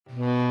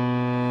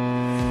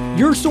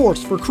Your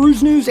source for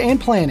cruise news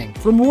and planning.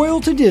 From Royal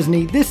to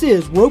Disney, this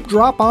is Rope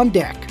Drop on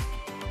Deck.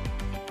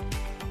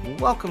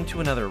 Welcome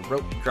to another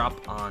Rope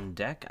Drop on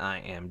Deck. I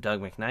am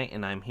Doug McKnight,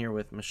 and I'm here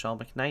with Michelle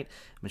McKnight.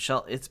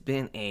 Michelle, it's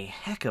been a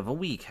heck of a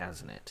week,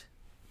 hasn't it?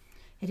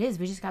 It is.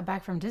 We just got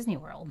back from Disney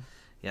World.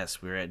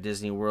 Yes, we were at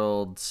Disney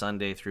World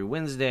Sunday through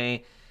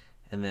Wednesday,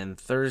 and then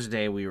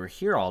Thursday we were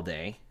here all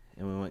day,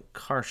 and we went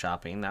car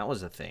shopping. That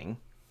was a thing.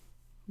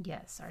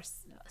 Yes, our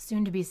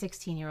soon-to-be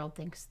 16-year-old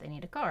thinks they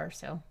need a car,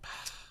 so...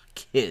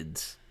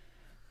 Kids.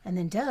 And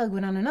then Doug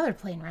went on another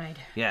plane ride.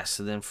 Yes,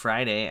 and then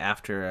Friday,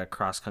 after a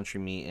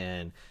cross-country meet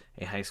and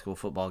a high school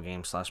football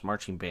game /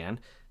 marching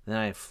band, then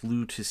I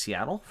flew to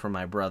Seattle for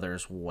my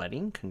brother's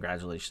wedding.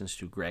 Congratulations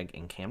to Greg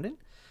and Camden.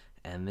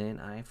 And then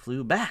I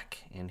flew back,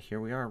 and here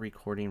we are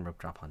recording Rope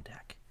Drop on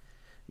Deck.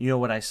 You know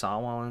what I saw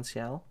while in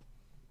Seattle?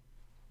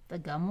 The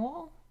gum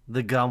wall?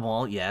 The gum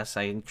wall, yes.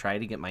 I tried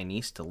to get my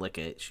niece to lick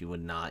it. She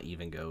would not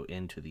even go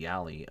into the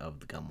alley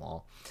of the gum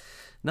wall.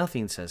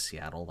 Nothing says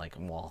Seattle like a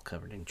wall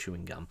covered in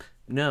chewing gum.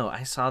 No,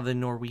 I saw the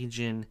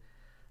Norwegian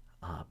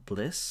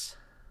Bliss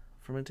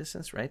from a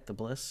distance, right? The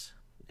Bliss?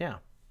 Yeah.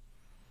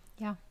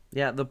 Yeah.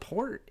 Yeah, the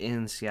port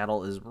in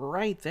Seattle is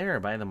right there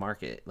by the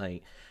market.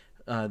 Like,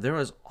 there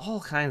was all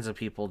kinds of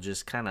people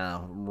just kind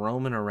of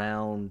roaming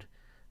around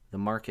the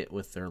market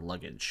with their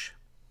luggage.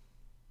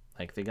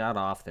 Like, they got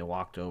off, they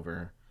walked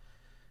over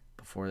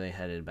before they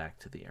headed back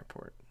to the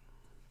airport.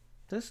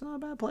 This is not a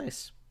bad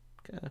place.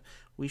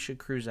 We should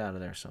cruise out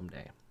of there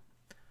someday.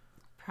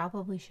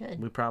 Probably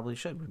should. We probably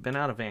should. We've been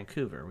out of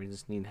Vancouver. We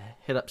just need to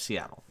hit up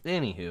Seattle.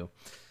 Anywho,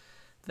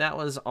 that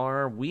was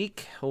our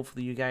week.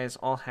 Hopefully you guys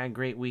all had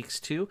great weeks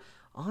too.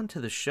 On to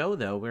the show,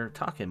 though. We're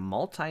talking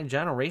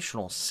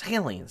multi-generational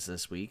sailings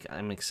this week.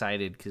 I'm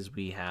excited because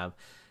we have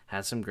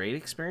had some great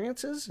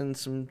experiences and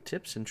some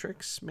tips and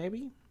tricks,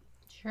 maybe.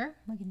 Sure,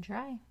 we can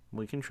try.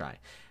 We can try.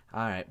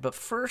 All right, but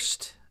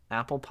first,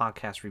 Apple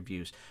Podcast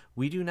reviews.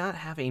 We do not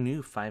have a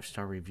new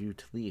 5-star review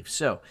to leave.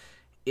 So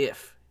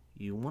if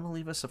you want to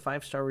leave us a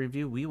 5-star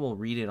review, we will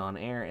read it on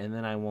air, and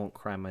then I won't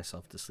cry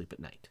myself to sleep at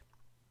night.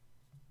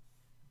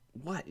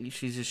 What?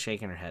 She's just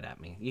shaking her head at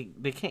me.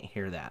 They can't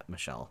hear that,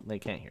 Michelle. They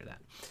can't hear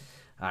that.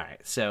 All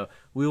right, so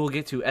we will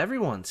get to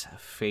everyone's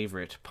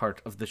favorite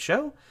part of the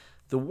show,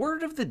 the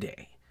word of the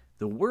day.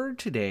 The word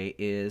today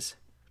is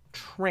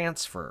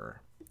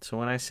transfer. So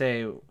when I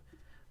say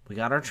we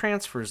got our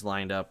transfers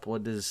lined up,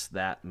 what does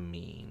that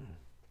mean?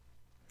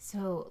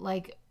 So,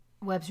 like,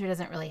 Webster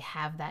doesn't really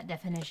have that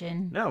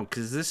definition. No,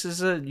 because this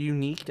is a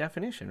unique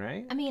definition,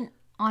 right? I mean,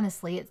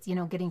 honestly, it's,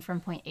 getting from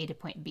point A to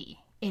point B,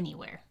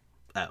 anywhere.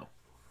 Oh.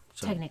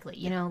 So technically,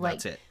 like...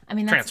 That's it. I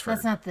mean, that's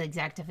not the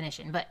exact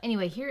definition. But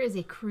anyway, here is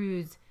a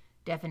cruise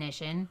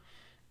definition.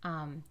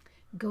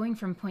 Going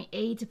from point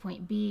A to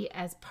point B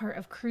as part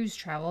of cruise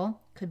travel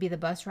could be the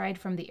bus ride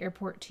from the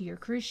airport to your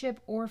cruise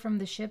ship or from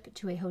the ship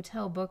to a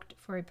hotel booked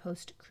for a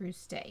post-cruise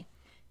stay.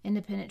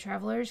 Independent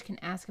travelers can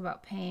ask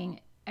about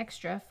paying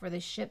extra for the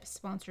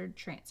ship-sponsored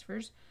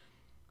transfers,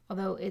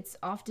 although it's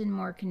often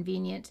more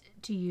convenient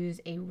to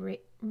use a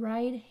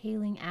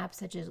ride-hailing app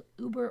such as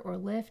Uber or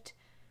Lyft,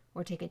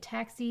 or take a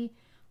taxi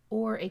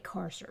or a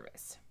car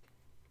service.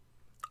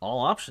 All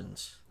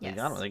options. Yes.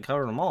 They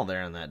covered them all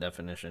there in that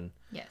definition.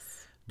 Yes.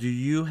 Do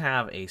you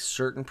have a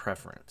certain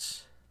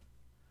preference?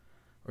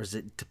 Or does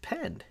it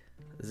depend?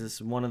 Is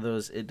this one of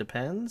those it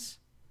depends?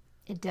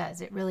 It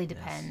does. It really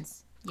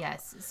depends.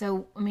 Yes.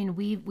 So, I mean,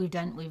 we've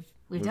done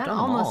done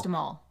almost them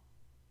all.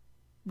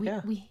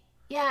 Yeah.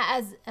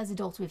 As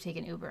adults we've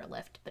taken Uber or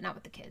Lyft, but not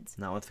with the kids.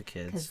 Not with the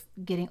kids. Because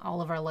getting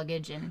all of our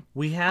luggage in.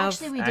 We have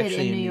we did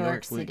in New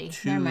York City.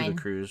 The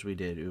cruise we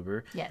did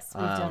Uber. Yes,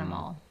 we've done them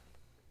all.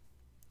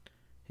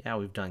 Yeah,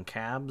 we've done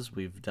cabs.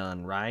 We've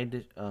done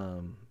ride,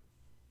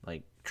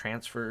 like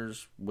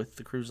transfers with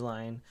the cruise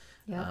line.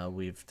 Yeah.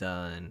 We've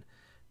done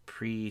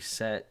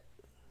preset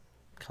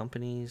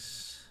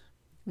companies.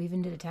 We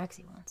even did a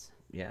taxi once.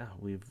 Yeah,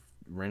 we've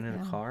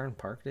rented a car and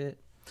parked it.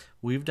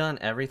 We've done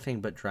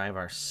everything but drive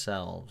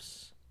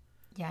ourselves.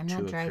 Yeah, I'm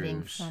not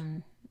driving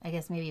from, I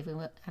guess maybe if we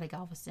went out of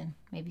Galveston,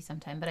 maybe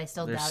sometime, but I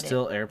still doubt it. There's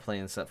still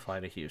airplanes that fly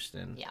to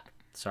Houston. Yeah.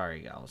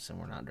 Sorry, Galveston,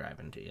 we're not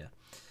driving to you.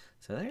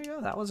 So there you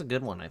go. That was a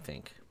good one, I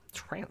think.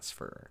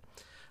 Transfer.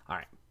 All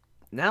right.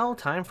 Now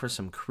time for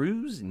some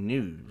cruise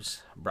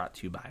news brought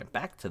to you by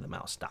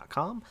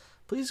backtothemouse.com.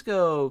 Please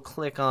go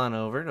click on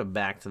over to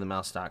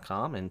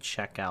backtothemouse.com and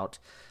check out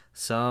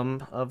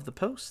some of the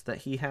posts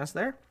that he has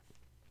there.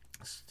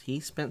 He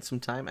spent some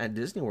time at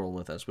Disney World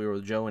with us. We were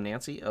with Joe and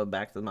Nancy of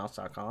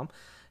backtothemouse.com.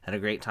 Had a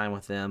great time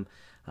with them.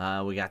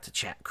 We got to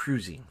chat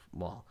cruising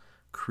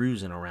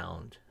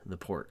around the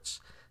ports.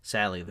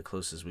 Sadly, the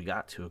closest we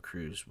got to a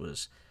cruise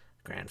was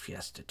Grand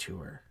Fiesta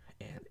Tour,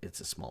 and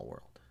It's a Small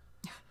World.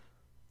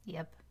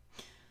 Yep.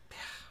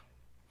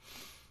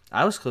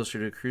 I was closer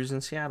to a cruise in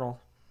Seattle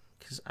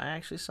because I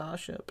actually saw a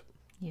ship.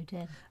 You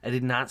did. I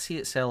did not see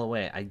it sail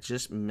away. I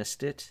just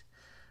missed it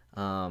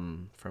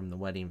from the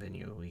wedding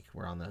venue. We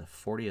were on the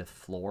 40th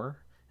floor,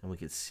 and we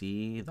could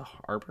see the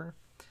harbor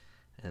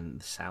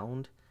and the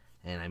sound.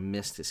 and I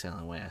missed it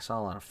sailing away. I saw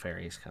a lot of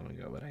ferries come and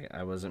go, but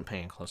I wasn't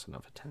paying close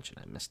enough attention.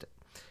 I missed it.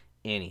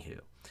 Anywho.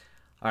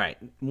 All right,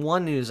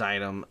 one news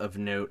item of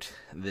note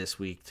this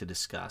week to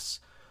discuss.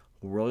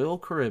 Royal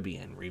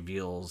Caribbean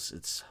reveals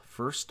its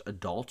first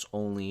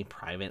adults-only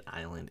private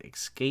island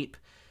escape,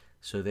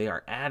 so they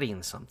are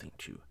adding something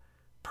to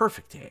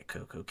Perfect Day at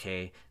Coco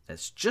Cay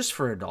that's just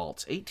for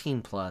adults,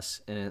 18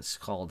 plus, and it's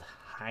called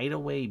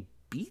Hideaway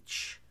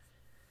Beach.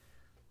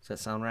 Does that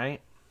sound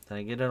right? Did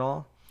I get it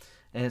all?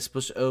 And it's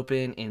supposed to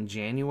open in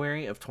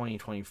January of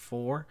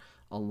 2024,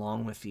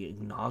 along with the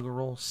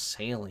inaugural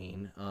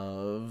sailing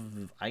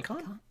of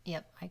Icon?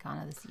 Yep,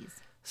 Icon of the Seas.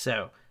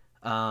 So,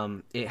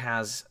 it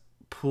has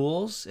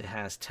pools, it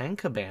has 10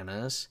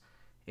 cabanas,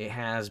 it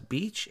has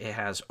beach, it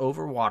has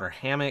overwater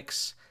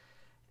hammocks,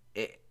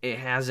 it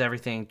has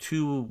everything,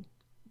 two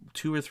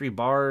or three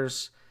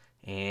bars,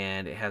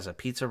 and it has a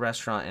pizza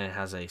restaurant, and it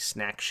has a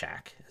snack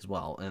shack as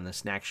well. And the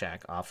snack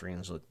shack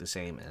offerings look the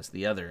same as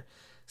the other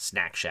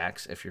snack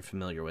shacks. If you're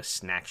familiar with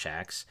snack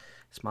shacks,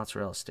 it's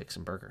mozzarella sticks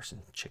and burgers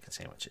and chicken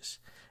sandwiches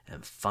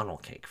and funnel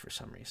cake for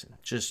some reason.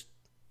 Just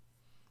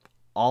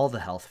all the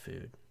health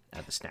food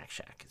at the snack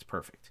shack. It's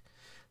perfect.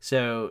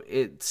 So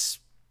it's,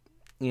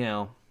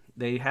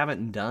 they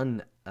haven't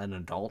done an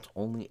adult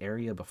only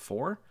area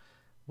before,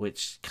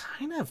 which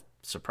kind of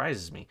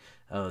surprises me.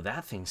 Oh,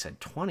 that thing said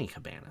 20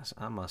 cabanas.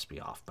 I must be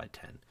off by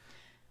 10.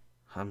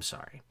 I'm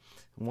sorry.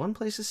 One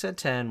place it said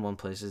 10, one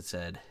place it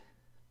said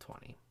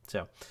 20.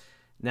 So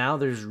now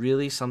there's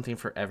really something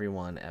for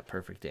everyone at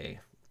Perfect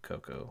Day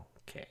Coco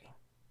Cay.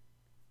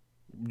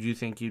 Do you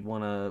think you'd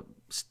want to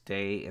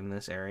stay in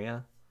this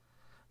area?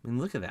 I mean,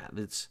 look at that.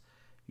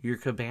 Your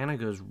cabana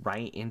goes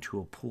right into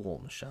a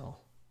pool,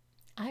 Michelle.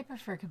 I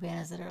prefer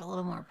cabanas that are a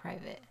little more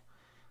private.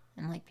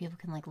 And people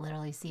can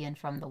literally see in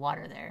from the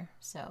water there.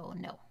 So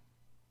no.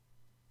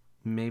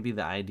 Maybe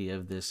the idea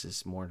of this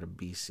is more to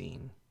be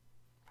seen.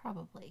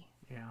 Probably.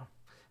 Yeah.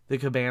 The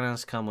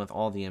cabanas come with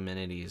all the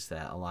amenities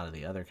that a lot of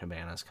the other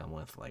cabanas come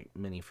with, like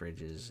mini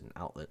fridges and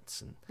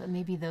outlets. But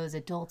maybe those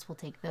adults will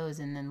take those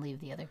and then leave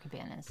the other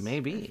cabanas.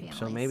 Maybe.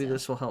 Families,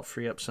 this will help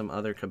free up some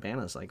other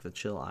cabanas like the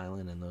Chill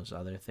Island and those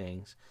other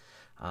things.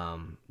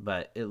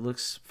 But it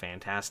looks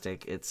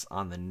fantastic. It's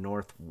on the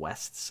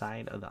northwest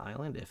side of the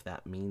island, if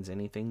that means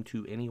anything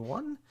to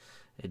anyone.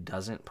 It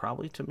doesn't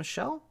probably to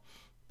Michelle,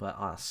 but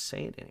I'll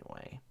say it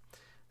anyway.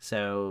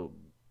 So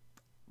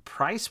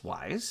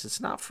price-wise,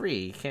 it's not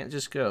free. You can't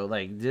just go.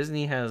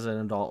 Disney has an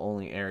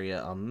adult-only area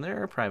on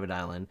their private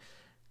island.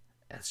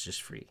 That's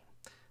just free.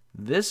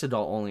 This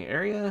adult-only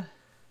area,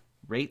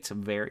 rates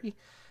vary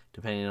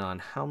depending on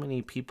how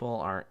many people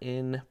are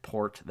in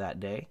port that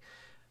day,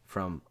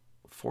 from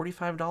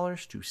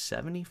 $45 to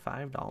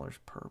 $75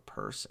 per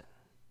person.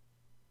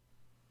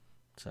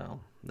 So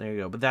there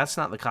you go. But that's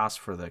not the cost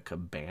for the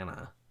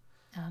cabana.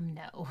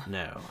 No.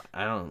 No,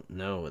 I don't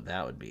know what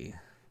that would be.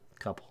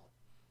 Couple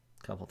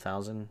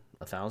thousand,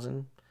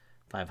 1,000,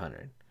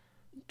 500,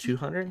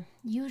 200.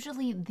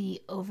 Usually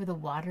the over the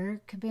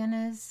water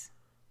cabanas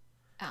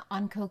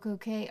on Coco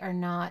Cay are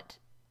not.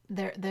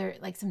 They're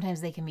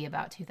sometimes they can be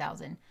about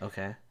 2,000.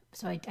 Okay.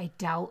 So I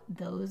doubt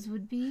those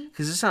would be.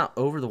 Because it's not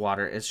over the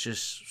water. It's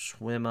just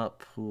swim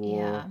up pool.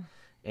 Yeah.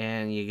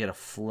 And you get a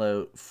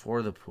float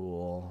for the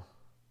pool.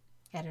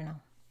 I don't know.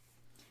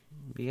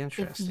 Be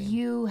interesting. If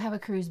you have a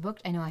cruise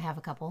booked, I know I have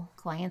a couple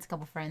clients, a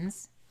couple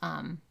friends.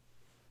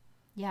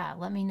 Yeah,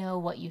 let me know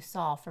what you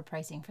saw for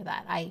pricing for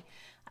that. I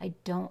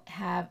don't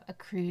have a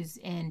cruise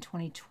in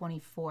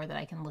 2024 that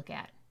I can look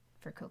at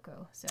for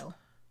Coco. So.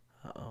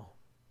 Uh-oh.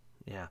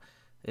 Yeah.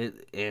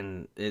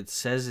 It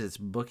says it's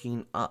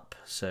booking up.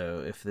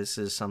 So if this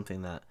is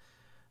something that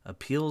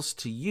appeals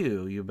to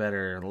you, you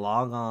better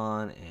log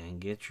on and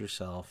get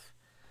yourself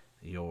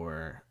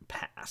your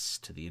pass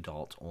to the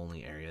adult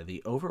only area.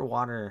 The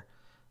overwater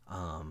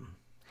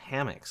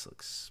hammocks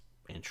looks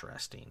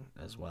interesting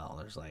as well.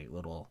 There's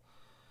little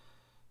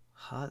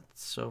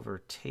huts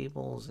over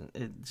tables, and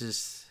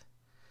it's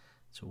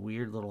a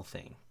weird little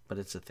thing, but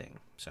it's a thing.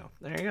 So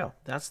there you go.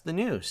 That's the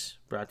news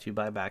brought to you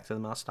by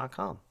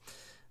backtothemouse.com.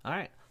 All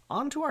right,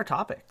 on to our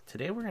topic.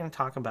 Today we're going to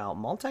talk about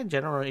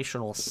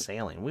multi-generational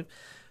sailing.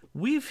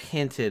 We've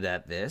hinted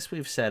at this.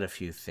 We've said a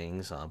few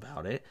things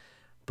about it,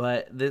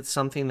 but it's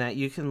something that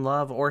you can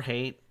love or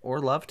hate or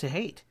love to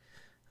hate.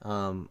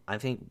 I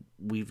think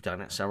we've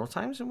done it several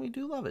times and we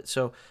do love it.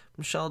 So,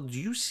 Michelle, do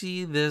you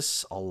see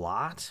this a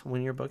lot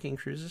when you're booking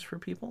cruises for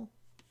people?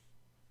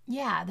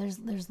 Yeah,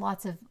 there's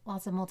lots of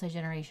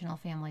multi-generational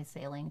families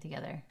sailing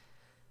together.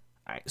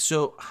 All right.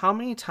 So, how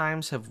many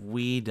times have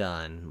we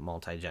done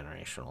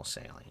multi-generational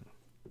sailing?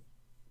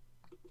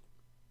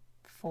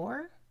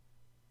 4?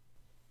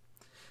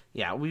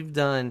 Yeah, we've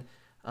done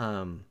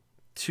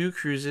 2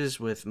 cruises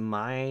with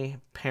my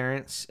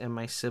parents and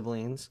my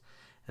siblings,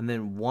 and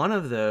then one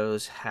of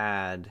those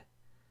had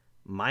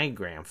my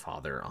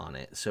grandfather on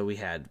it. So we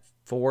had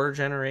 4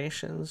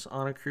 generations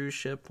on a cruise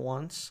ship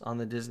once on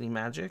the Disney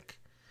Magic.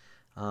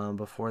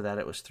 Before that,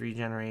 it was 3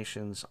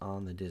 generations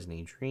on the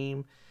Disney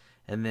Dream.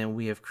 And then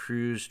we have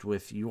cruised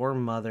with your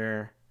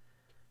mother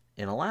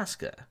in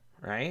Alaska,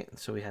 right?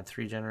 So we had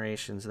 3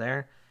 generations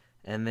there.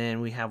 And then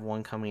we have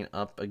one coming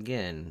up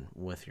again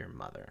with your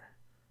mother.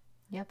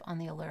 Yep, on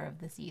the Allure of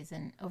the Seas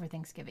and over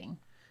Thanksgiving.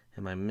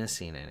 Am I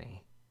missing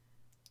any?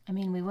 I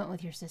mean, we went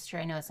with your sister.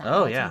 I know it's not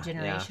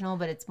multi-generational,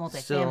 but it's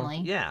multifamily. Still,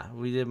 yeah,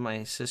 we did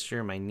my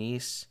sister, my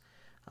niece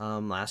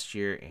last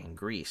year in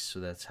Greece. So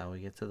that's how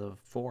we get to the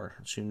 4,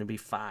 soon to be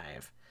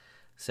 5.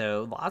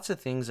 So lots of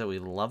things that we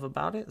love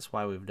about it. That's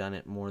why we've done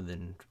it more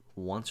than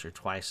once or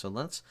twice. So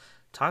let's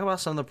talk about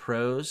some of the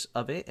pros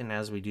of it. And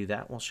as we do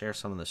that, we'll share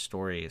some of the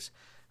stories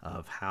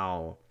of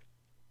how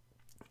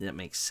that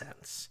makes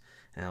sense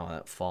and how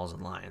that falls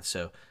in line.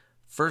 So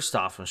first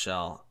off,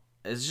 Michelle,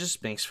 it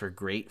just makes for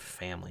great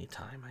family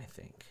time, I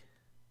think.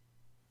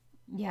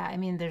 Yeah, I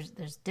mean, there's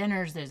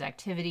dinners, there's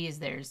activities,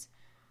 there's,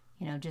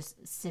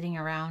 just sitting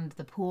around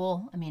the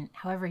pool. I mean,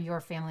 however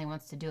your family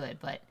wants to do it,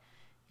 but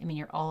I mean,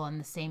 you're all on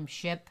the same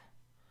ship.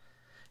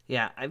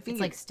 Yeah, I think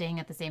it's like staying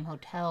at the same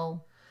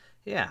hotel.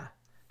 Yeah,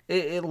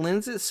 it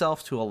lends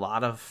itself to a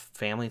lot of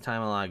family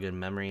time, a lot of good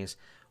memories.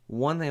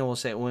 One thing I will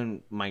say,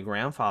 when my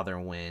grandfather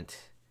went,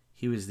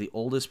 he was the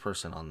oldest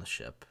person on the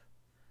ship,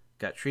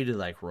 got treated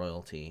like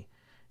royalty,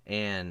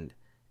 and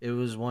it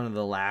was one of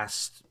the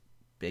last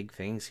big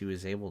things he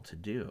was able to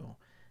do.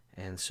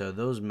 And so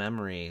those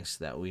memories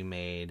that we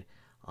made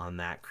on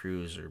that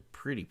cruise are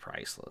pretty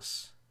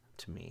priceless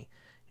to me.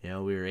 We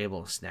were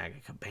able to snag a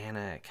cabana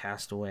at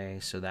Castaway,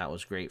 so that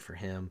was great for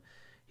him.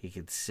 He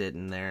could sit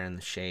in there in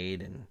the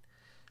shade and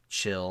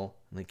chill,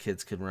 and the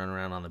kids could run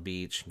around on the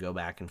beach and go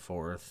back and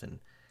forth. And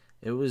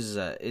it was,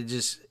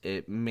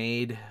 it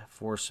made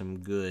for some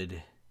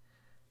good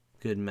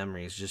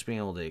memories, just being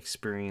able to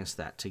experience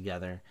that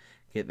together,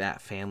 get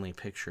that family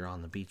picture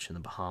on the beach in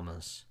the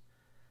Bahamas.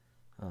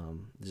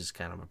 Just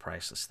kind of a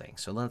priceless thing.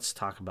 So let's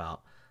talk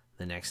about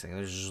the next thing.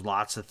 There's just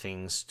lots of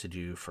things to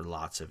do for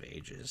lots of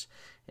ages.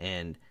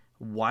 And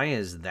why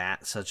is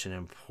that such an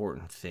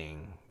important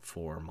thing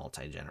for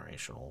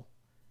multi-generational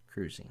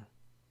cruising?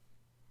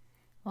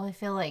 Well, I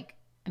feel like,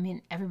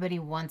 everybody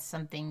wants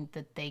something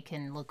that they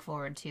can look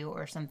forward to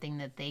or something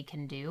that they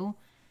can do.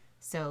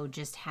 So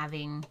just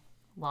having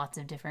lots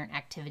of different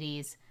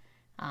activities.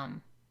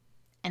 And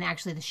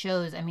actually the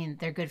shows,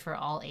 they're good for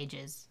all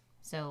ages.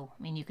 So,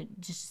 you could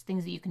just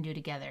things that you can do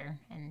together,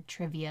 and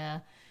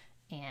trivia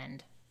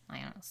and,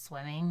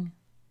 swimming.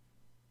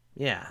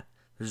 Yeah,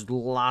 there's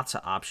lots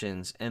of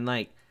options. And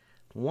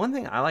one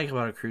thing I like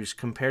about a cruise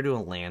compared to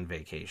a land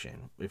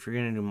vacation, if you're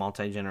going to do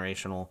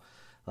multi-generational,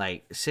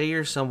 say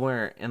you're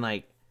somewhere and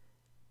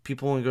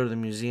people want to go to the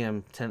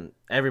museum,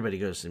 everybody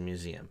goes to the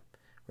museum,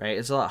 right?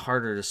 It's a lot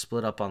harder to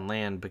split up on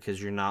land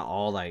because you're not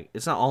all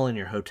it's not all in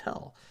your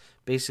hotel.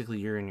 Basically,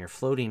 you're in your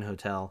floating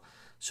hotel.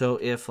 So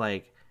if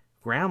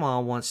grandma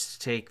wants to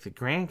take the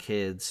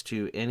grandkids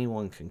to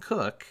Anyone Can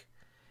Cook,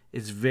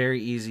 it's very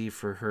easy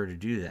for her to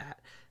do that.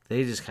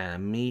 They just kind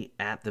of meet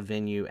at the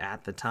venue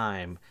at the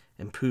time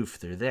and poof,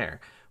 they're there.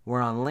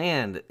 Where on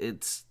land,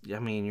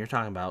 you're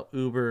talking about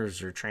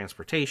Ubers or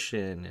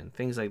transportation and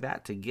things like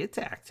that to get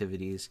to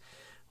activities,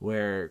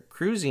 where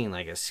cruising,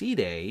 like a sea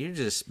day, you're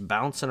just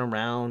bouncing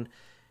around.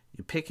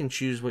 You pick and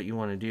choose what you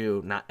want to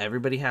do. Not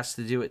everybody has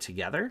to do it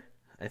together,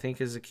 I think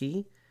is the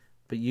key,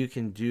 but you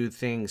can do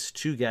things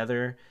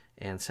together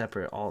and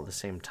separate all at the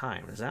same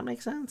time. Does that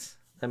make sense?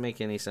 Does that make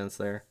any sense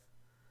there?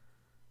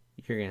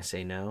 You're going to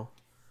say no?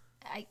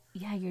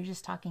 Yeah, you're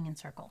just talking in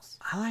circles.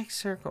 I like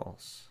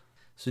circles.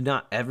 So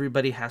not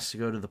everybody has to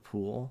go to the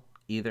pool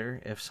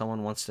either. If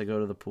someone wants to go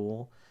to the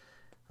pool,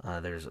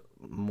 there's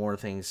more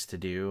things to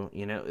do.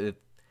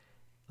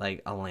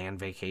 Like a land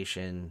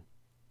vacation,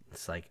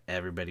 it's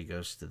everybody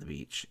goes to the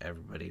beach.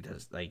 Everybody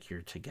does,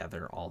 you're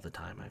together all the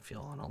time, I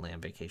feel, on a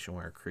land vacation.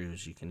 Where a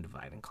cruise, you can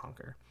divide and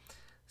conquer.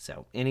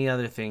 So any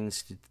other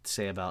things to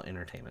say about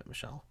entertainment,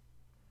 Michelle?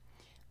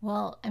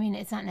 Well,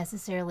 it's not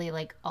necessarily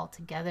all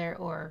together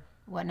or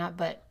whatnot,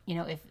 but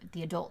if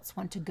the adults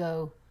want to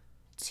go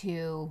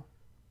to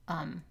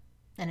an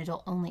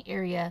adult only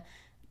area,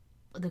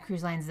 the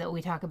cruise lines that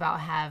we talk about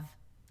have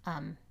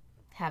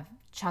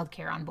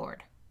childcare on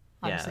board.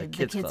 Obviously, yeah,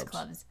 the kids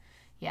clubs.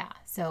 Yeah.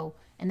 So,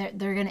 and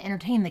they're going to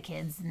entertain the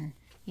kids, and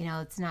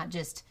it's not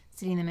just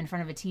sitting them in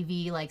front of a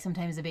TV.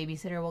 Sometimes a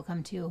babysitter will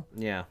come to.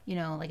 Yeah.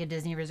 Like a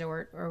Disney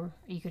resort, or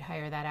you could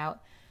hire that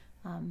out.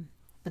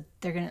 But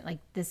they're gonna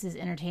this is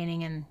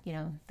entertaining, and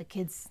the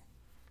kids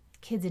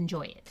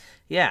enjoy it.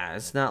 Yeah,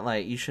 it's not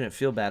you shouldn't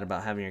feel bad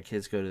about having your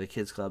kids go to the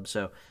kids club.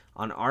 So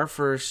on our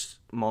first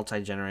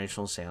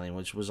multi-generational sailing,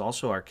 which was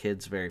also our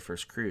kids' very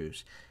first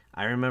cruise,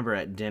 I remember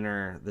at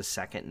dinner the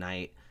second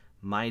night,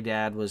 my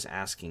dad was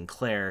asking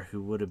Claire,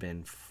 who would have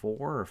been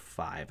 4 or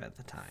 5 at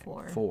the time.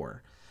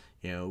 Four.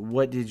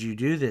 What did you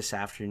do this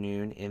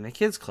afternoon in the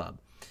kids club?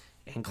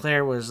 And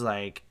Claire was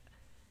like,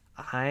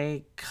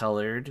 I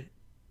colored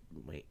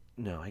with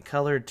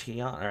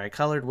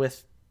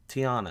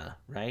Tiana,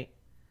 right?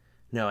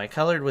 No, I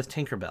colored with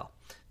Tinkerbell.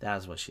 That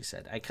is what she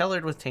said. I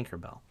colored with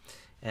Tinkerbell.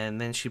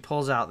 And then she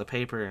pulls out the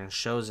paper and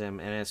shows him,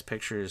 and it's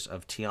pictures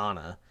of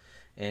Tiana.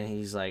 And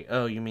he's like,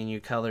 oh, you mean you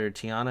colored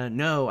Tiana?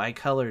 No, I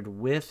colored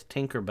with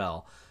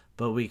Tinkerbell,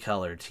 but we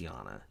colored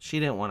Tiana.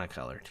 She didn't want to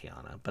color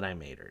Tiana, but I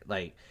made her.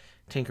 Like,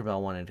 Tinkerbell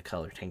wanted to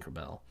color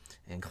Tinkerbell,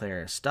 and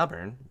Claire is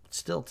stubborn,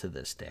 still to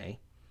this day,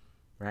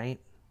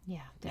 right?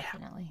 Yeah,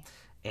 definitely.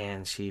 Yeah.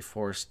 And she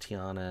forced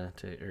Tinkerbell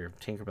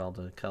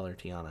to color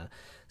Tiana.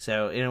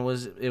 So it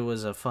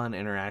was a fun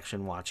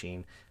interaction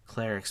watching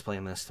Claire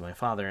explain this to my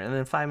father. And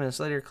then 5 minutes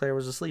later, Claire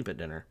was asleep at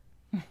dinner.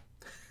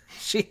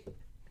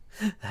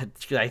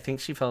 I think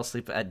she fell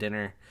asleep at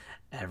dinner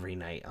every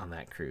night on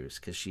that cruise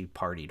because she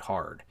partied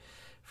hard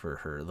for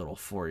her little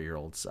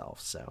 4-year-old self.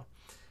 So,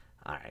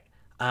 all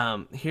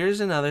right. Here's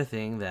another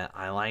thing that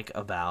I like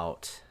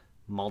about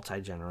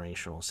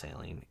multi-generational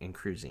sailing and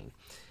cruising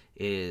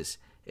is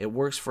it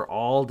works for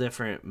all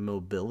different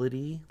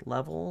mobility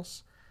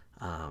levels.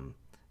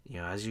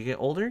 As you get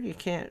older, you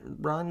can't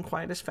run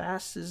quite as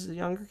fast as the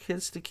younger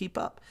kids to keep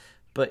up.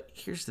 But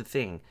here's the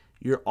thing.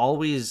 You're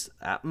always,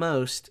 at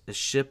most, a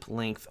ship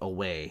length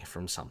away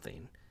from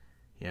something.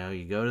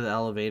 You go to the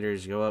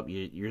elevators, you go up,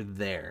 you're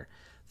there.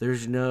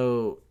 There's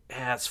no,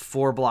 it's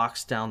 4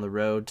 blocks down the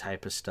road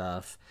type of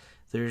stuff.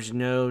 There's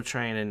no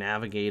trying to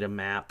navigate a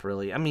map,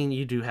 really. I mean,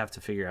 you do have to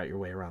figure out your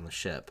way around the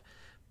ship.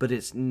 But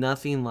it's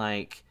nothing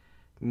like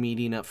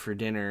meeting up for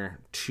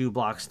dinner 2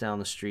 blocks down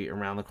the street,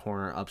 around the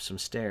corner, up some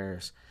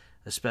stairs,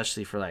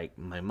 especially for, like,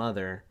 my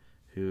mother,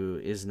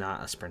 who is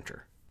not a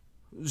sprinter.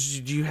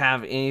 Do you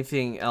have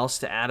anything else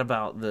to add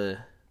about the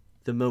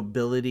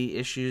mobility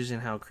issues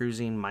and how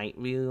cruising might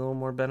be a little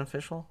more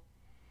beneficial?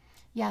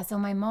 Yeah, so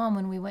my mom,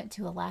 when we went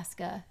to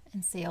Alaska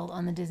and sailed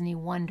on the Disney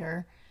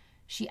Wonder,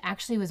 she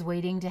actually was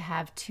waiting to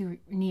have 2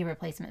 knee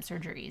replacement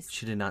surgeries.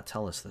 She did not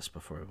tell us this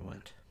before we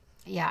went.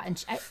 Yeah,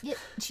 and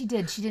she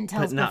did. She didn't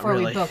tell us not before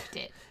really. we booked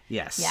it.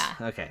 Yes.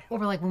 Yeah. Okay. Or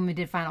like when we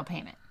did final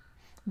payment.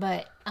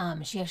 But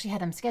she actually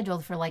had them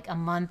scheduled for like a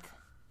month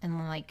and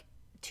then like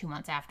 2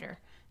 months after.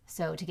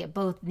 So to get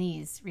both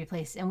knees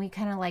replaced. And we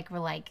kind of were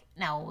like,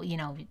 no,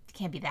 it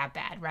can't be that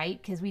bad,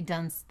 right? Because we've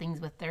done things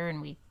with her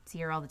and we see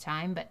her all the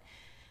time. But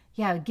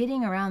yeah,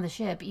 getting around the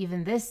ship,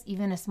 even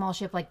a small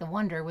ship like the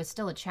Wonder was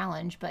still a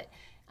challenge. But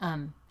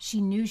she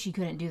knew she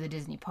couldn't do the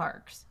Disney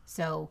parks.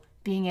 So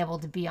being able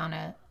to be on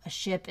a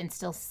ship and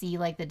still see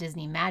like the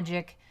Disney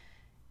magic,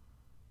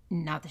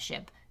 not the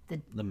ship,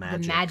 the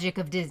magic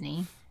of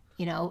Disney,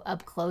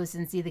 up close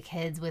and see the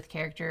kids with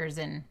characters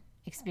and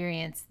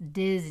experience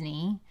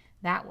Disney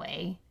that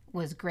way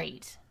was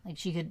great. Like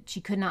she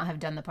could not have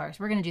done the parks.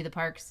 We're going to do the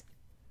parks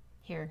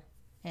here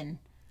in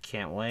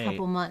can't wait. A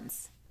couple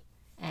months.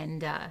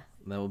 And that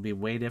will be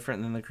way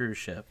different than the cruise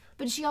ship.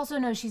 But she also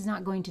knows she's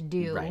not going to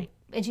do right.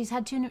 And she's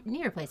had 2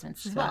 knee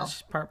replacements as well.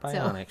 She's part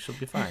bionic. She'll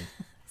be fine.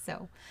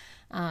 So,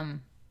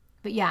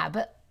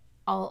 but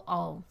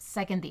I'll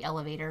second the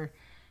elevator.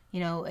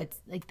 It's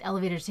like the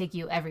elevators take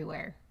you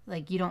everywhere.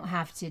 Like you don't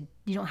have to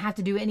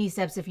do any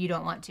steps if you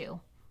don't want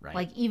to. Right.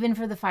 Like even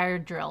for the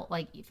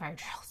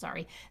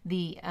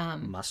the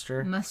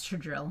muster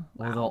drill.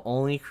 Wow. Well, the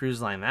only cruise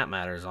line that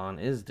matters on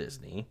is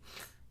Disney.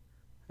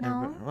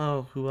 No.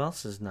 Well, who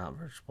else is not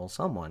virtual?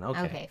 Someone.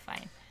 Okay. Okay,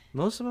 fine.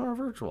 Most of them are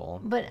virtual.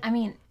 But I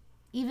mean,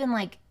 even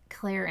like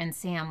Claire and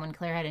Sam, when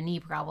Claire had a knee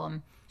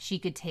problem, she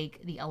could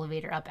take the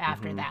elevator up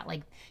after that.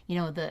 Like,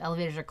 the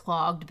elevators are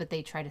clogged, but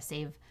they try to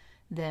save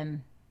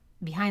them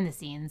behind the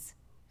scenes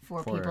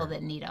for people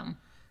that need them.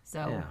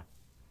 So,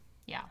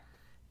 yeah.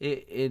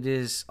 It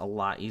is a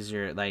lot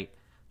easier. Like,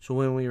 so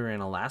when we were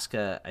in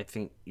Alaska, I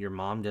think your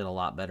mom did a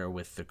lot better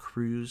with the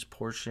cruise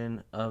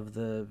portion of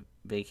the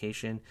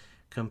vacation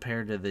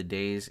compared to the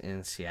days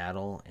in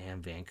Seattle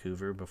and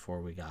Vancouver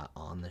before we got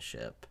on the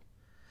ship.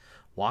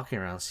 Walking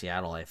around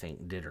Seattle, I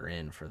think, did her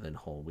in for the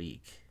whole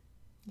week.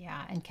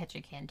 Yeah, and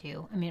Ketchikan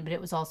too. I mean, but it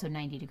was also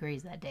 90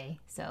 degrees that day,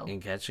 so. In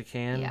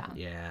Ketchikan? Yeah.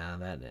 Yeah,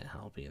 that didn't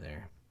help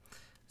either.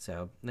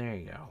 So, there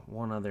you go.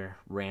 One other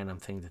random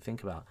thing to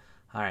think about.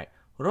 All right.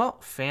 What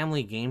about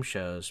family game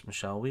shows?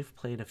 Michelle, we've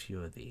played a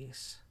few of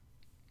these.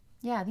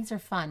 Yeah, these are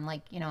fun.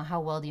 Like,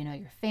 how well do you know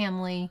your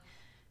family?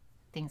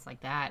 Things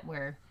like that,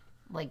 where,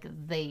 like,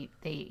 they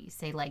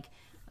say, like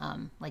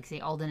say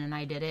Alden and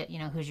I did it.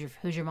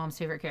 Who's your mom's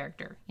favorite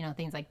character?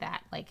 Things like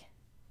that. Like,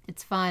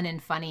 it's fun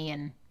and funny,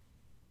 and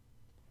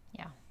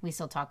yeah, we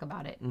still talk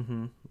about it.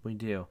 Mm-hmm. We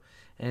do,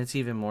 and it's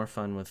even more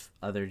fun with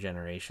other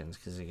generations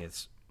because it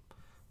gets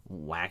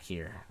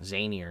wackier,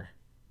 zanier,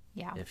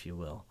 if you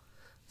will.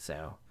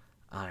 So,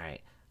 all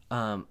right.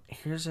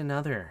 Here's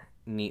another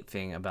neat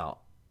thing about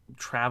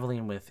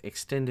traveling with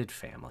extended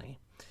family.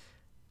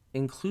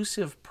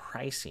 Inclusive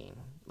pricing.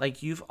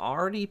 Like, you've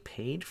already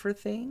paid for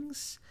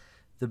things.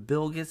 The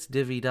bill gets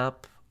divvied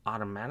up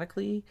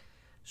automatically.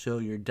 So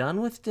you're done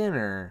with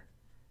dinner.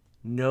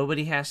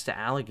 Nobody has to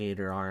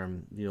alligator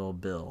arm the old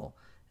bill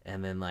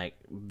and then, like,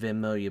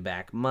 Venmo you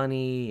back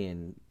money,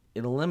 and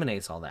it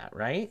eliminates all that,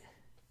 right?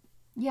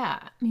 Yeah.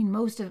 I mean,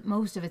 most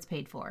of it's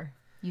paid for.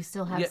 You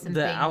still have some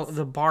things.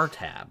 The bar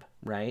tab,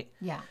 right?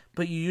 Yeah.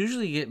 But you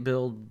usually get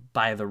billed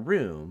by the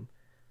room,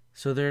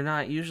 so they're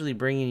not usually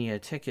bringing you a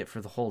ticket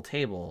for the whole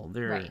table.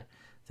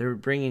 They're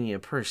bringing you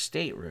per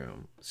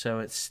stateroom, so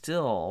it's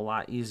still a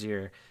lot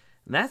easier.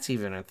 And that's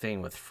even a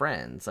thing with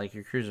friends. Like,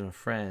 you're cruising with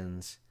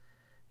friends,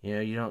 You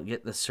know, you don't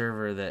get the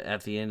server that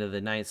at the end of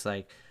the night's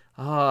like,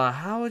 oh,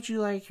 how would you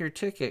like your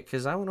ticket?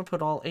 Because I want to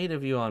put all 8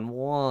 of you on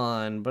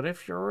one, but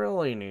if you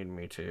really need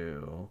me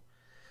to.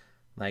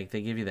 Like,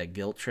 they give you that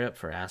guilt trip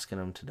for asking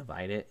them to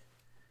divide it.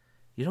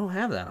 You don't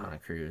have that on a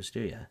cruise, do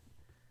you?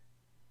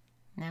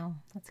 No,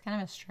 that's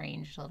kind of a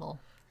strange little...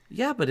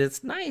 Yeah, but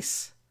it's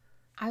nice.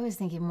 I was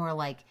thinking more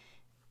like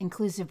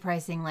inclusive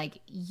pricing,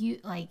 like you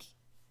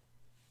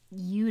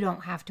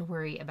don't have to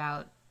worry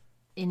about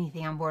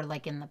anything on board,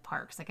 like in the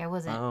parks. Like I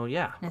wasn't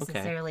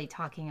necessarily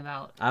talking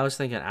about... I was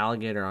thinking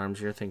alligator arms.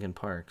 You're thinking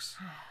parks.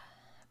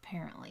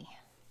 Apparently.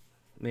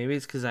 Maybe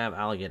it's because I have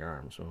alligator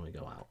arms when we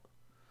go out.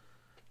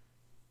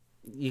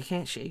 You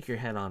can't shake your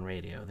head on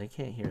radio. They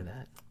can't hear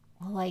that.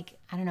 Well, like,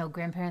 I don't know,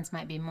 grandparents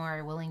might be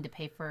more willing to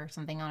pay for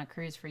something on a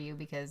cruise for you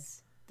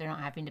because they're not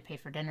having to pay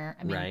for dinner.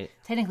 I mean,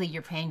 technically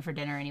you're paying for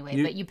dinner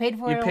anyway, but you paid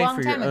for it a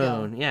long time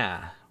ago.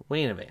 Yeah,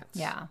 way in advance.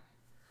 Yeah.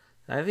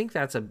 I think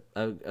that's a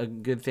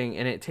good thing,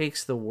 and it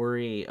takes the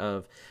worry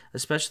of,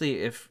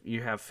 especially if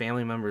you have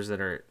family members that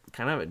are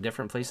kind of at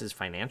different places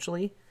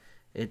financially,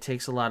 it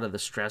takes a lot of the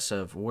stress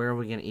of where are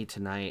we going to eat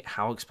tonight?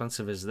 How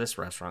expensive is this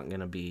restaurant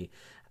going to be?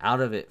 Out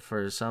of it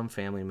for some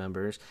family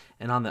members.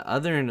 And on the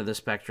other end of the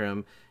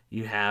spectrum,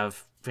 you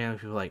have family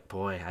people like,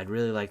 boy, I'd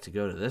really like to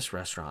go to this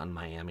restaurant in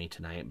Miami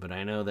tonight, but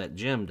I know that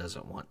Jim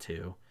doesn't want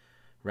to,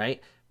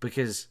 right?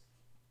 Because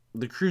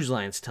the cruise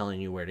line's telling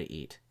you where to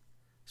eat,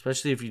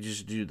 especially if you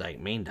just do like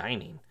main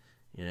dining.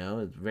 You know,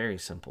 it's very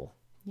simple.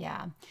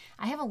 Yeah.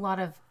 I have a lot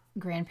of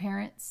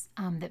grandparents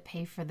that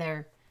pay for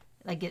their,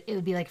 like it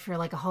would be like for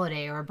like a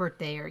holiday or a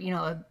birthday or, you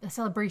know, a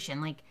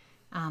celebration, like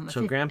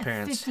so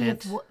grandparents,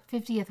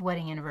 50th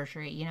wedding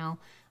anniversary, you know,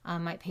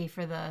 might pay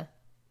for the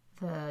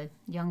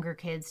younger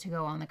kids to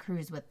go on the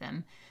cruise with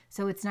them.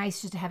 So it's nice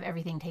just to have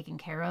everything taken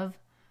care of.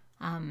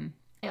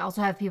 I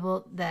also have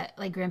people that,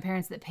 like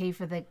grandparents, that pay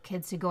for the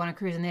kids to go on a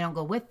cruise and they don't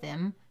go with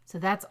them. So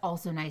that's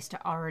also nice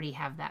to already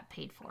have that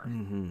paid for.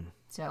 Mm-hmm.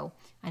 So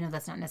I know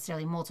that's not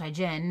necessarily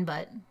multi-gen,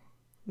 but...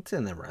 it's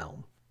in the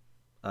realm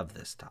of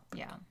this topic.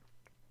 Yeah.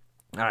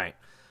 All right.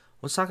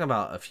 Let's talk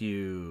about a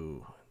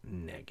few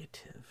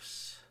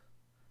negatives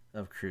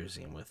of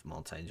cruising with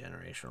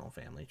multi-generational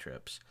family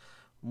trips.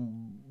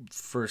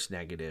 First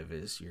negative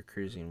is you're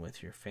cruising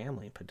with your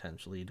family,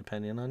 potentially,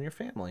 depending on your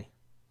family.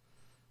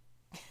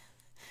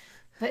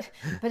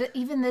 But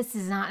even this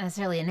is not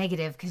necessarily a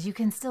negative because you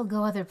can still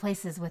go other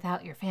places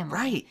without your family.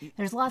 Right.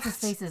 There's lots of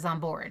spaces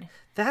on board.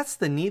 That's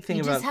the neat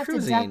thing about cruising. You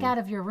just have to duck out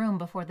of your room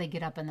before they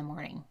get up in the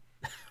morning.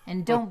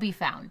 And don't be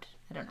found.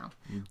 I don't know.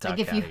 Duck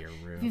like out of your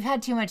room. If you've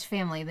had too much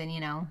family, then, you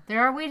know,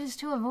 there are ways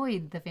to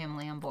avoid the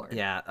family on board.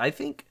 Yeah, I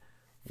think...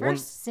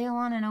 First, sail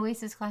on an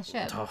Oasis class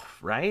ship. Oh,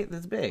 right?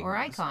 That's big. Or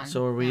Icon.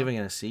 So are we even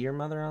going to see your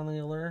mother on the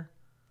Allure?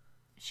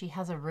 She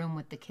has a room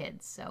with the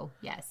kids, so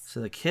yes.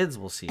 So the kids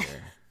will see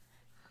her.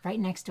 Right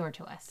next door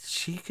to us.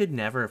 She could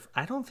never...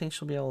 I don't think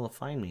she'll be able to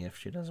find me if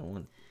she doesn't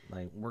want,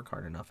 like, work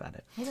hard enough at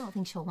it. I don't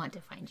think she'll want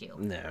to find you.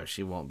 No,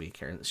 she won't be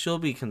caring. She'll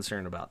be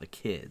concerned about the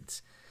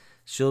kids.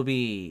 She'll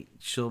be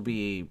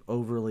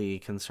overly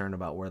concerned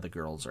about where the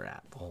girls are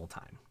at the whole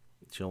time.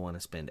 She'll want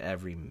to spend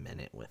every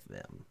minute with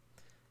them,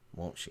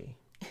 won't she?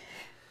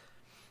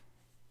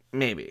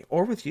 Maybe.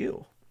 Or with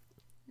you.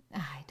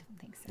 I don't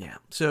think so. Yeah.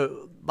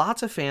 So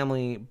lots of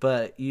family,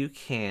 but you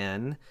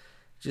can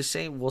just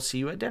say, we'll see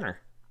you at dinner.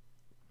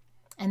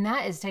 And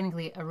that is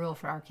technically a rule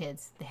for our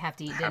kids. They have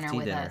to eat dinner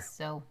with us.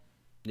 So.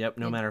 Yep.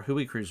 No matter who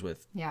we cruise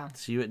with. Yeah.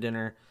 See you at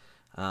dinner.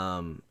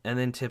 And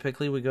then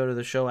typically we go to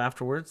the show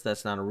afterwards.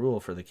 That's not a rule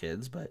for the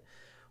kids, but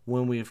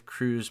when we've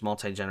cruised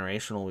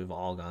multi-generational, we've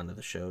all gone to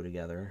the show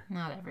together.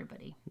 Not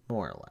everybody.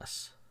 More or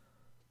less.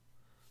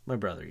 My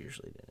brother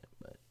usually didn't,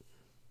 but...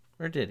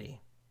 or did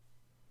he?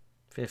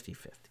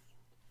 50-50.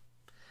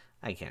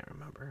 I can't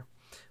remember.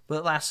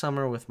 But last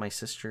summer with my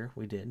sister,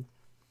 we did.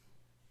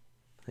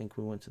 I think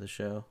we went to the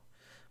show.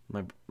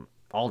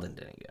 Alden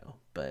didn't go,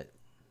 but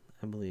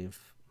I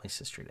believe my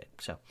sister did.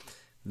 So,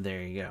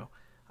 there you go.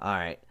 All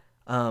right.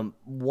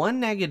 One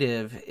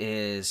negative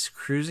is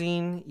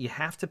cruising. You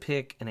have to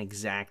pick an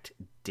exact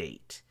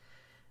date.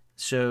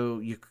 So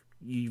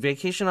you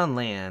vacation on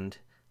land.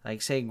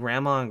 Like say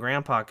grandma and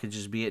grandpa could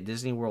just be at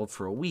Disney World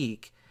for a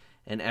week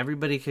and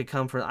everybody could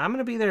come for, I'm going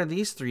to be there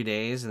these 3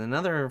 days and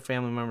another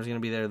family member is going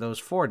to be there those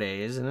 4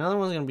 days and another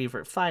one's going to be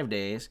for 5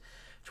 days,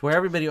 to where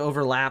everybody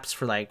overlaps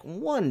for like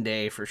 1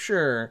 day for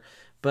sure,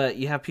 but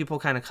you have people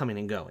kind of coming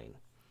and going,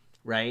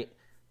 right?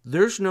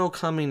 There's no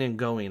coming and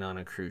going on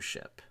a cruise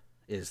ship,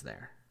 is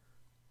there?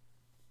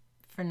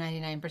 For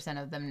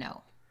 99% of them,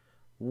 no.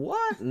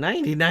 What?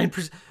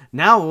 99%?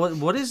 Now,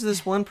 what is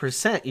this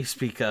 1% you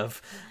speak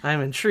of?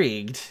 I'm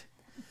intrigued.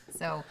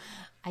 So,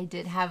 I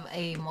did have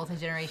a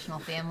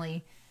multi-generational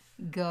family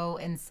go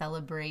and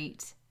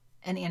celebrate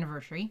an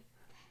anniversary.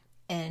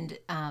 And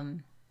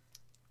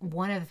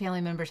one of the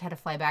family members had to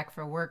fly back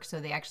for work, so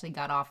they actually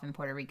got off in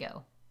Puerto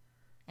Rico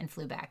and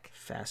flew back.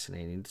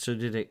 Fascinating. So,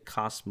 did it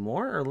cost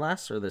more or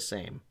less or the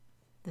same?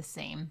 The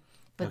same.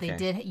 But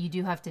Okay. you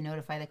do have to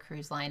notify the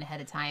cruise line ahead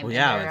of time. Well,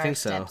 yeah, and there I think are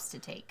steps to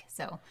take.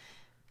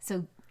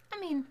 So, I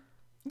mean,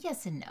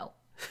 Yes and no.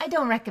 I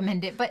don't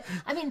recommend it, but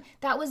I mean,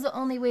 that was the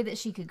only way that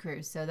she could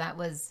cruise, so that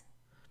was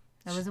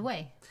a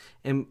way.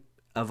 And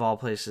of all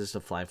places to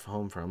fly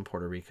home from,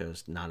 Puerto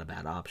Rico's not a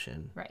bad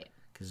option. Right.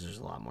 Because there's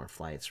a lot more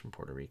flights from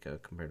Puerto Rico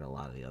compared to a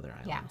lot of the other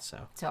islands.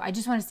 Yeah. So I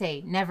just want to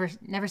say never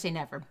say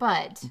never,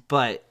 but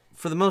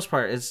for the most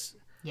part, it's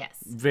yes,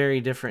 very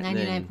different.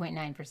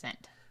 99.9%. Like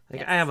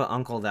yes. I have an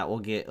uncle that will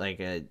get like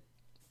a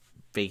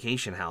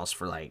vacation house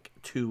for like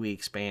 2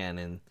 week span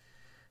and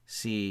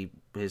see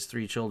his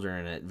 3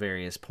 children at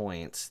various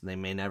points. They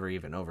may never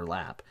even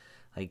overlap.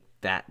 Like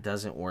that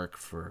doesn't work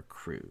for a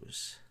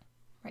cruise.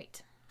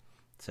 Right.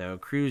 So a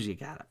cruise, you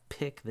gotta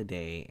pick the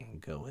day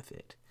and go with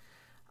it.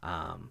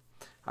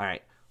 All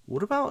right.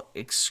 What about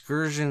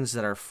excursions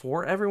that are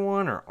for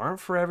everyone or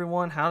aren't for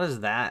everyone? How does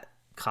that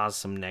cause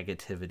some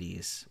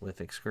negativities with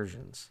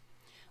excursions?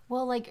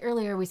 Well, like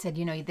earlier we said,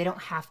 they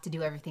don't have to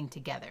do everything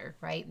together,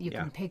 right? You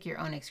can pick your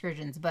own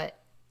excursions, but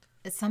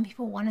some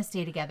people want to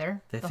stay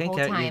together They the think whole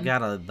that time. you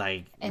gotta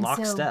And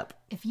lockstep. So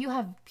if you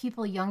have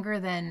people younger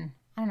than,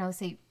 I don't know,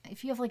 say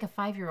if you have like a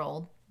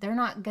 5-year-old, they're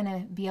not going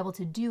to be able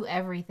to do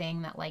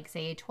everything that like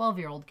say a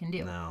 12-year-old can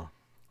do. No.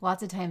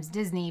 Lots of times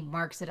Disney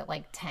marks it at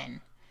like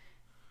 10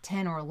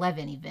 or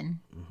 11 even.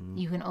 Mm-hmm.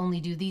 You can only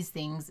do these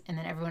things and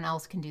then everyone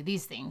else can do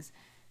these things.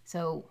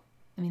 So,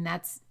 I mean,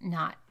 that's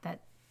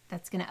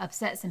going to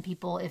upset some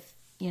people if,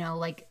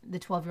 like the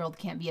 12-year-old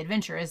can't be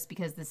adventurous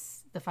because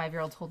the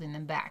 5-year-old's holding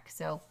them back.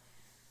 So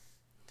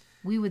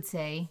we would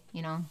say,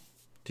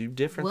 do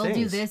different we'll things.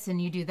 do this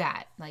and you do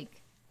that,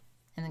 like,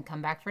 and then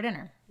come back for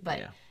dinner.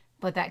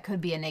 But that could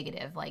be a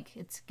negative. Like,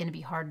 it's going to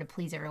be hard to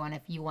please everyone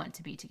if you want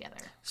to be together.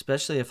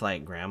 Especially if,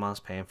 like,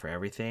 grandma's paying for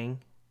everything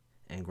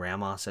and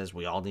grandma says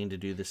we all need to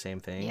do the same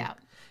thing. Yeah.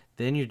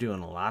 Then you're doing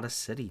a lot of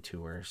city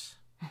tours.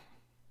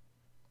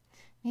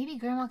 Maybe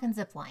grandma can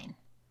zip line.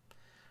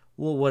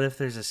 Well, what if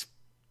there's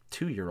a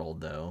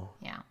 2-year-old, though?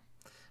 Yeah.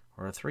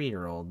 Or a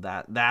 3-year-old?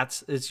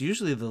 It's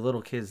usually the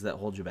little kids that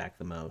hold you back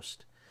the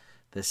most.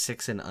 The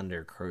 6 and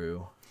under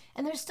crew.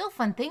 And there's still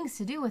fun things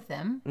to do with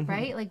them,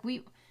 right? Like,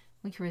 we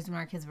cruised when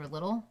our kids were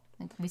little.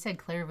 Like we said,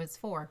 Claire was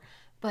 4.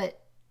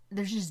 But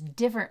there's just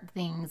different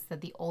things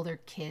that the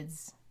older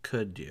kids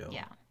could do.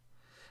 Yeah.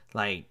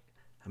 Like,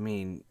 I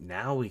mean,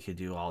 now we could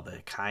do all the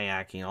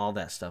kayaking, all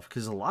that stuff.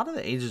 Because a lot of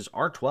the ages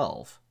are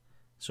 12.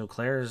 So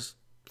Claire's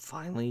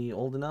finally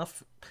old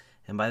enough.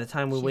 And by the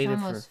time we waited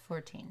almost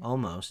 14.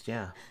 Almost,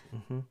 yeah.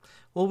 Mm-hmm.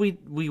 Well,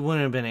 we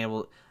wouldn't have been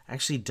able...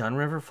 Actually, Dun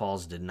River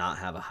Falls did not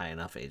have a high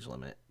enough age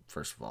limit.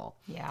 First of all.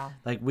 Yeah.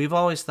 Like, we've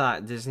always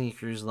thought Disney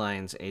Cruise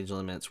Line's age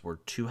limits were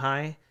too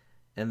high.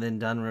 And then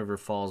Dun River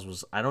Falls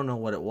was, I don't know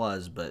what it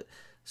was, but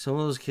some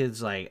of those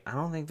kids, like, I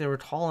don't think they were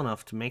tall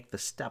enough to make the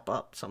step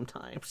up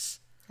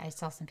sometimes. I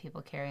saw some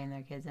people carrying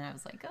their kids, and I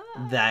was like,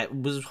 oh. That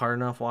was hard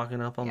enough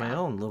walking up on my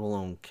own, let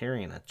alone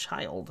carrying a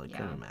child. I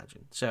couldn't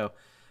imagine. So,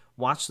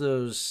 watch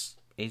those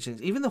age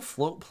limits. Even the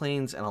float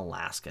planes in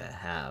Alaska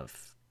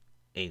have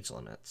age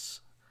limits.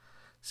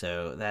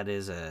 So, that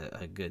is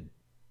a good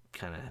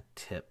kind of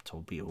tip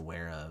to be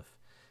aware of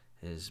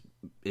is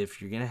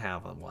if you're going to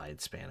have a wide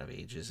span of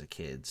ages of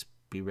kids,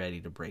 be ready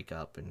to break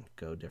up and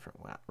go different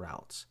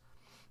routes.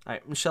 All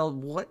right, Michelle,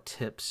 what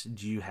tips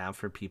do you have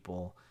for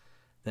people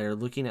that are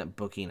looking at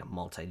booking a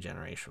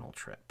multi-generational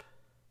trip?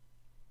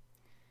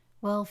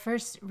 Well,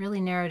 first, really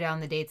narrow down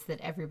the dates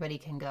that everybody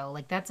can go.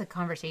 Like, that's a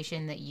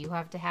conversation that you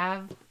have to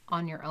have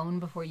on your own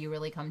before you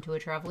really come to a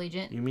travel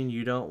agent. You mean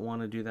you don't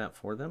want to do that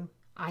for them?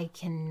 I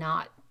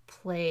cannot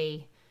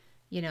play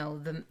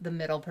the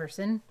middle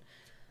person.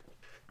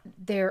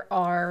 There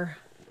are,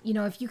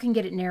 if you can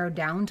get it narrowed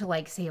down to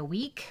like say a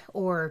week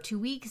or 2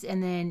 weeks,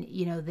 and then,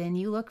 then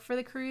you look for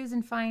the cruise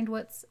and find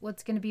what's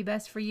going to be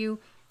best for you,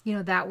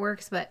 that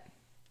works. But,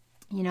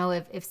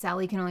 if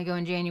Sally can only go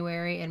in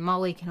January and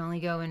Molly can only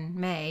go in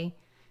May,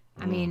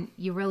 I mean,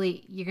 you're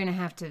going to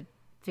have to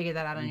figure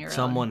that out on your own.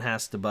 Someone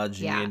has to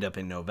budge and you end up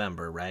in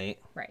November, right?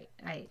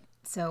 Right.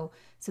 So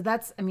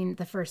that's,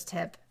 the first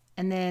tip.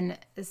 And then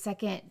the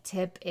second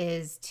tip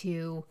is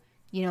to,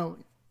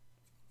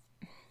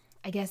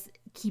 I guess,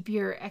 keep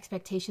your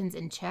expectations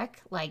in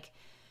check. Like,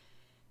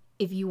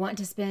 if you want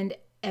to spend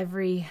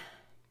every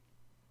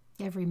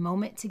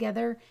moment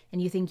together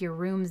and you think your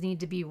rooms need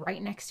to be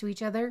right next to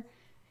each other,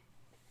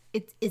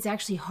 it's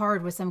actually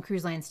hard with some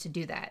cruise lines to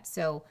do that.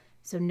 So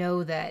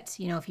know that,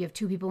 if you have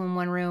 2 people in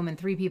one room and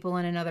 3 people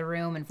in another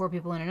room and 4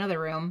 people in another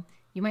room,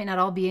 you might not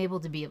all be able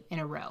to be in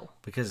a row.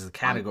 Because of the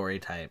category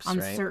types, on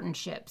right? certain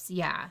ships,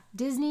 yeah.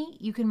 Disney,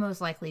 you can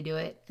most likely do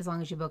it as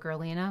long as you book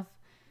early enough.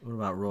 What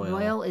about Royal?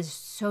 Royal is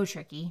so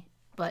tricky,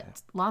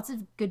 but lots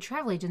of good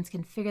travel agents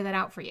can figure that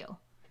out for you.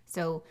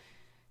 So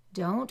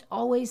don't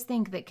always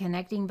think that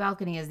connecting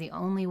balcony is the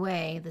only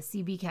way, the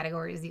CB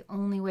category is the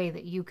only way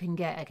that you can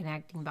get a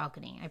connecting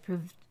balcony. I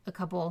proved a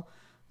couple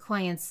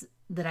clients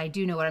that I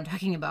do know what I'm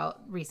talking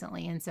about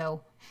recently. And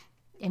so,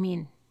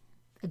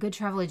 a good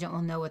travel agent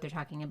will know what they're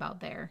talking about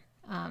there.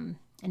 And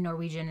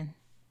Norwegian,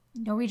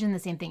 the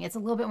same thing. It's a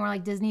little bit more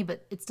like Disney,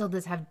 but it still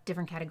does have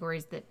different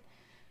categories that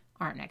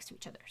aren't next to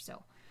each other.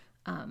 So,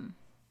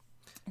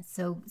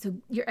 So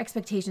your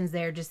expectations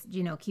there, just,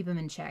 keep them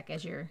in check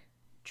as you're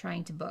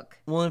trying to book.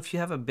 Well, if you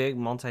have a big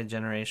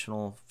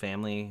multi-generational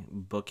family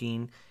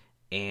booking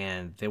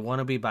and they want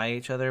to be by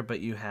each other, but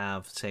you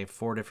have, say,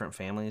 4 different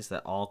families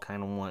that all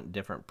kind of want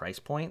different price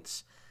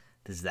points,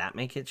 does that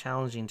make it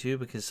challenging too?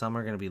 Because some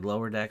are going to be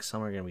lower decks,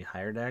 some are going to be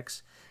higher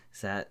decks.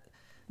 Is that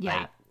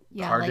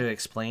hard to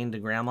explain to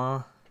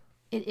grandma?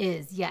 It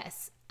is,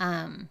 yes.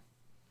 And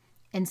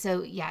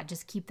so,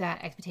 just keep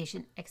that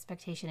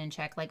expectation in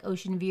check. Like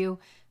Ocean View,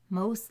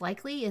 most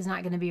likely is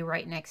not going to be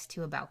right next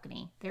to a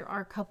balcony. There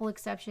are a couple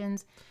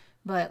exceptions,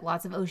 but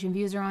lots of Ocean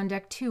Views are on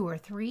deck 2 or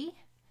 3,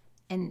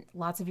 and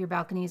lots of your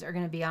balconies are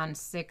going to be on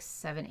 6,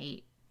 7,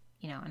 8,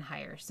 and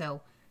higher.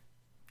 So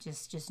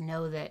just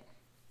know that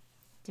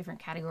different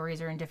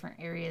categories are in different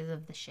areas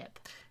of the ship.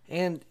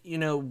 And,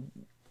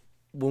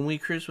 when we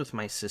cruised with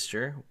my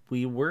sister,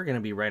 we were going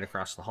to be right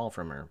across the hall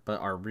from her,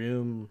 but our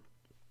room,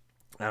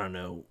 I don't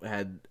know,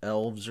 had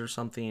elves or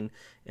something,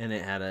 and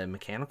it had a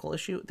mechanical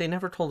issue. They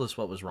never told us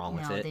what was wrong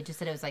with it. They just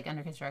said it was like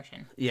under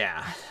construction.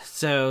 Yeah,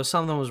 so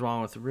something was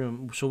wrong with the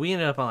room. So we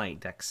ended up on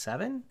like deck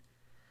 7,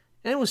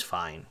 and it was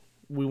fine.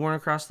 We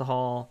weren't across the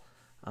hall.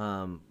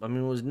 It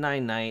was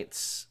 9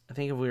 nights. I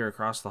think if we were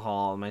across the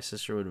hall, my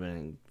sister would have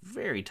been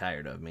very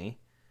tired of me.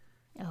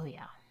 Oh,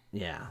 yeah.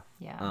 Yeah.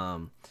 Yeah.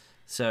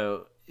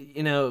 So,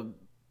 the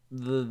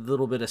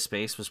little bit of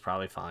space was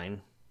probably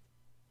fine.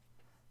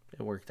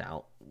 It worked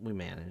out. We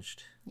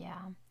managed.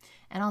 Yeah.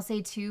 And I'll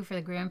say, too, for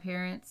the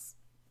grandparents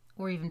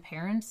or even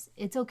parents,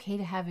 it's okay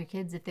to have your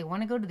kids. If they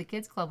want to go to the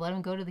kids club, let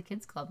them go to the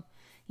kids club.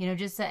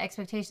 Just set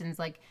expectations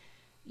like,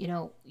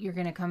 you're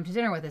going to come to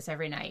dinner with us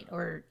every night,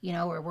 or,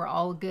 or we're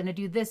all going to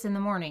do this in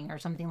the morning or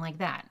something like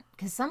that.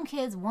 Because some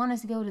kids want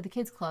us to go to the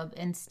kids club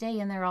and stay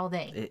in there all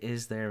day. It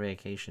is their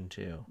vacation,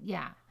 too.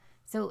 Yeah.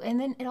 So, and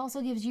then it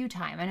also gives you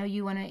time. I know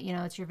you want to,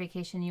 it's your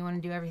vacation. You want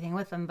to do everything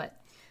with them,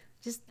 but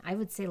I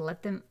would say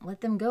let them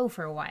go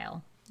for a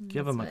while.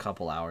 Give them a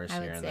couple hours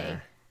here and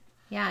there.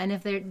 Yeah, and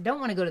if they don't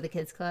want to go to the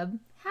kids club,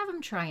 have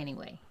them try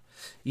anyway.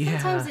 Yeah.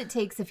 Sometimes it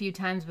takes a few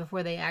times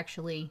before they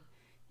actually,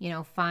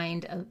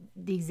 find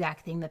the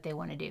exact thing that they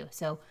want to do.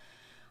 So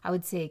I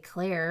would say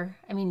Claire,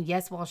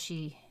 yes, while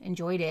she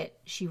enjoyed it,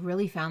 she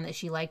really found that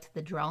she liked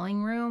the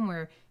drawing room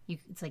where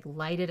it's like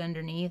lighted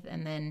underneath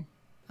and then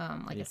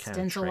like a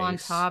stencil on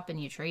top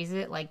and you trace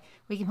it. Like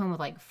we came home with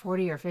like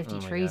 40 or 50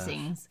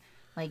 tracings.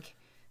 Like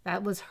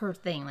that was her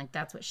thing. Like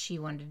that's what she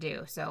wanted to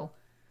do. So.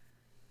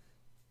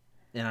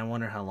 And I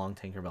wonder how long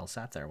Tinkerbell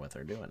sat there with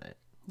her doing it.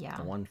 Yeah.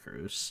 The one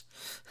cruise.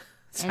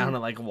 Sounded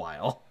like a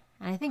while.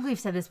 And I think we've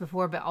said this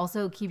before, but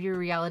also keep your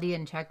reality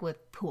in check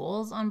with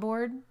pools on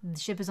board. The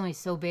ship is only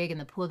so big and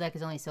the pool deck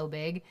is only so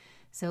big.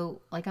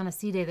 So like on a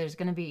sea day, there's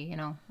going to be,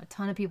 a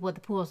ton of people at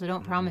the pool. So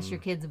don't promise your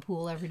kids a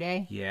pool every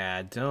day.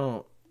 Yeah.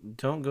 Don't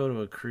go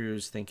to a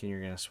cruise thinking you're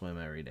going to swim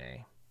every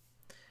day.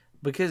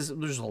 Because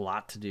there's a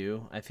lot to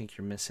do. I think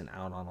you're missing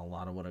out on a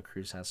lot of what a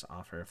cruise has to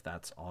offer if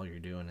that's all you're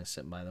doing is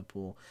sitting by the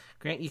pool.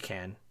 Grant, you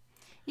can.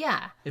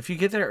 Yeah. If you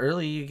get there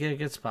early, you get a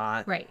good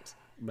spot. Right.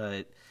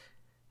 But,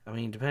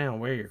 depending on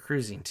where you're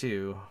cruising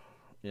too,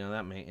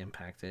 that may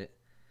impact it.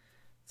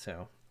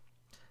 So,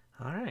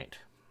 all right.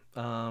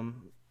 So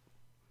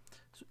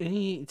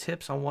any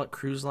tips on what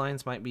cruise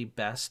lines might be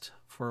best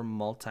for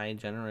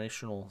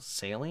multi-generational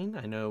sailing?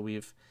 I know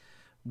we've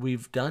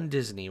done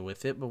Disney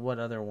with it, but what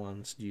other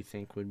ones do you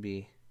think would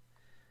be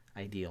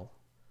ideal?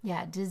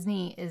 Yeah,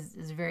 Disney is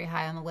very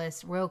high on the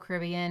list. Royal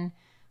Caribbean,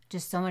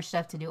 just so much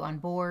stuff to do on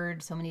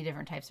board, so many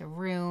different types of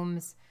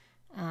rooms,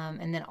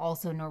 and then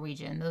also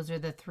Norwegian. Those are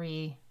the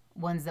 3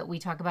 ones that we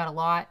talk about a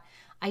lot.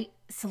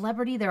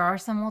 Celebrity, there are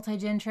some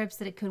multi-gen trips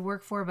that it could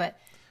work for, but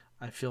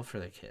I feel for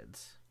the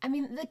kids.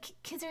 The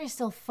kids are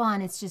still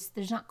fun. It's just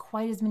there's not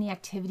quite as many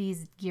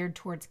activities geared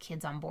towards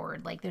kids on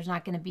board. Like there's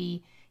not going to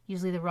be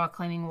usually the rock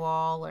climbing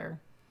wall or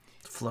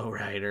flow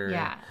rider.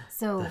 Yeah.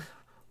 So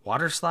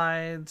water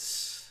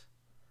slides.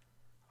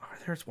 Are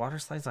there water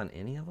slides on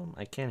any of them?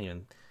 I can't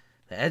even.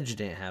 The Edge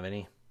didn't have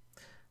any.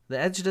 The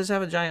Edge does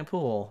have a giant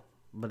pool,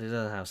 but it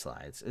doesn't have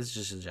slides. It's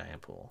just a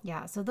giant pool.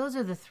 Yeah. So those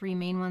are the 3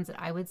 main ones that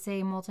I would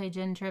say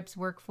multi-gen trips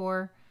work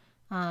for.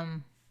 Yeah,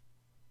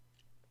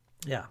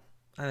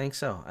 I think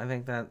so. I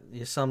think that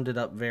you summed it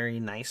up very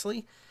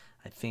nicely.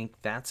 I think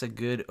that's a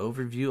good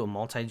overview of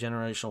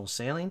multi-generational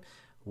sailing.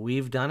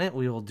 We've done it.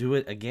 We will do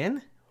it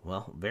again.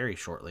 Well, very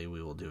shortly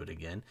we will do it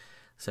again.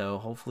 So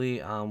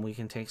hopefully we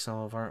can take some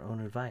of our own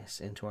advice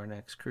into our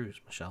next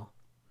cruise, Michelle.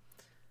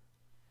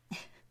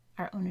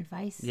 Our own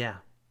advice? Yeah.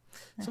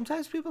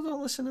 Sometimes people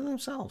don't listen to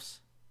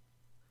themselves.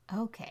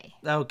 Okay.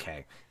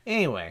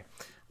 Anyway,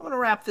 I'm going to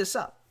wrap this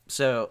up.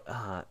 So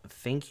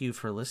thank you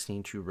for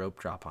listening to Rope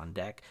Drop on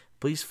Deck.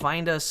 Please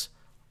find us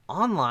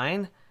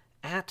online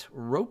at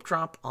Rope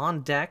Drop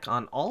on Deck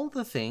on all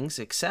the things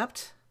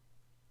except...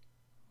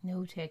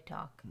 No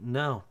TikTok.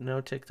 No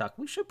TikTok.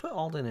 We should put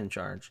Alden in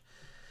charge.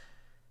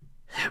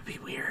 That'd be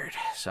weird.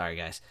 Sorry,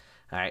 guys.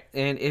 All right.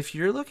 And if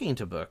you're looking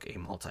to book a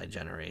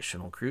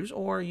multi-generational cruise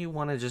or you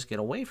want to just get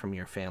away from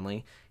your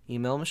family,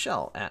 email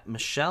Michelle at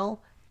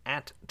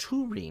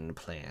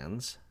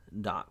touringplans.com.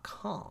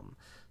 touringplans.com.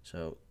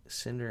 So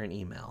send her an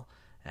email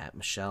at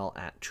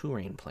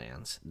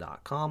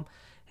michelle@touringplans.com,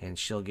 and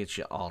she'll get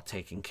you all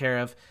taken care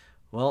of.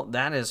 Well,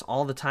 that is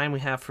all the time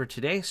we have for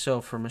today.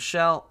 So for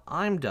Michelle,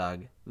 I'm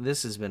Doug.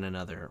 This has been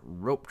another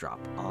Rope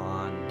Drop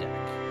on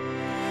Deck.